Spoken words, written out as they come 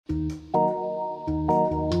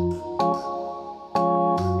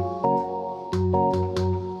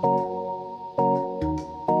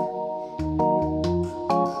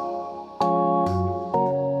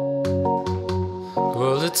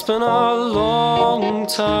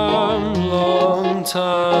long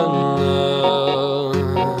time now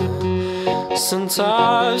since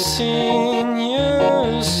I've seen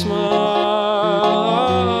you smile,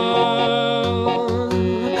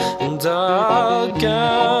 and I'll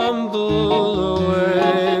gamble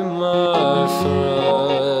away my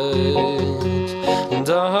fright, and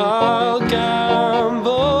I'll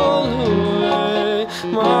gamble away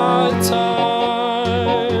my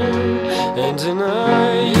time, and in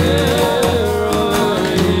a year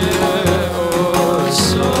or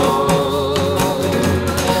so,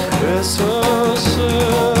 it's so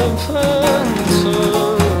simple to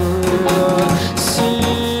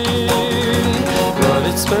see, but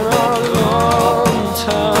it's been a long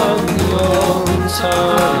time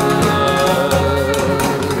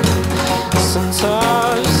since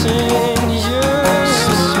I've seen you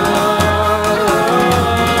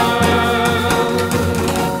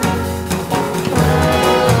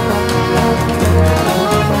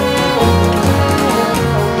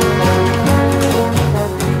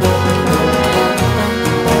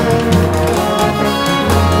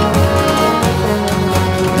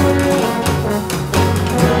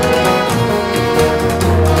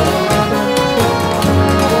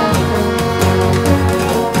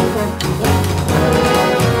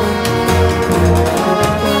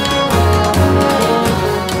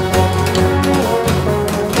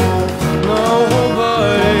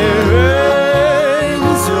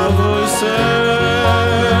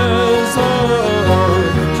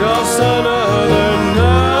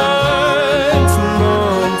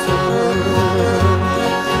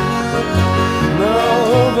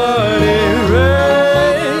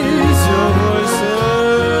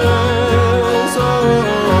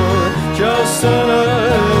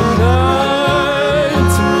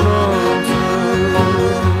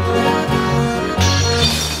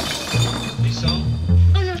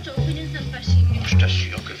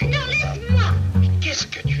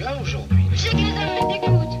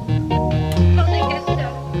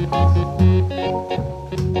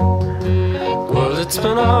It's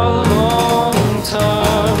been a long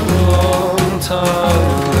time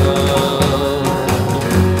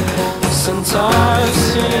since I've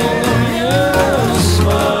seen you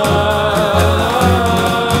smile,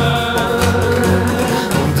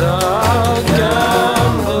 and I'll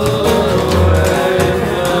gamble away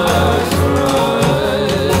my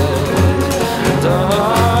fright, and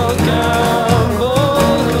I'll gamble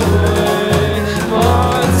away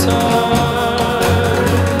my time,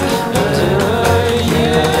 and in a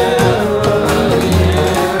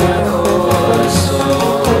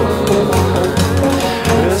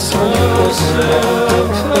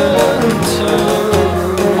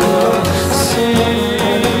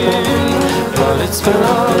it's been a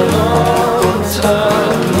long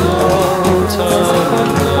time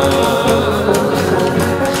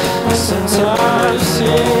since I've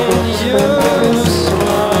seen you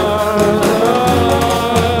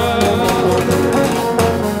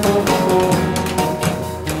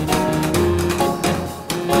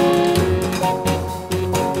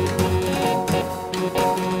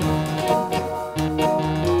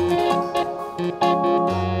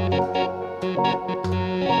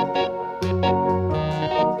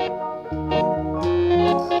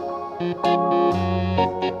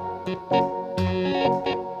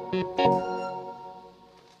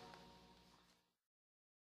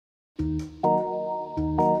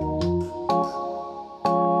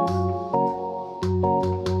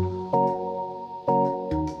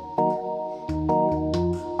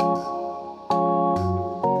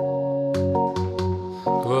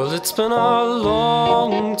Well, it's been a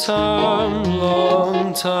long time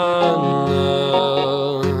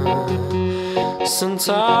now since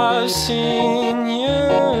I've seen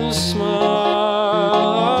you smile,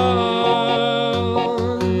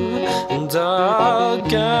 and I'll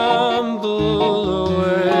gamble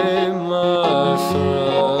away my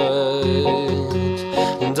fright,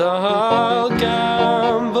 and I'll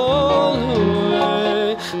gamble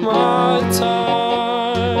away my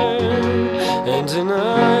time, and in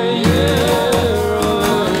a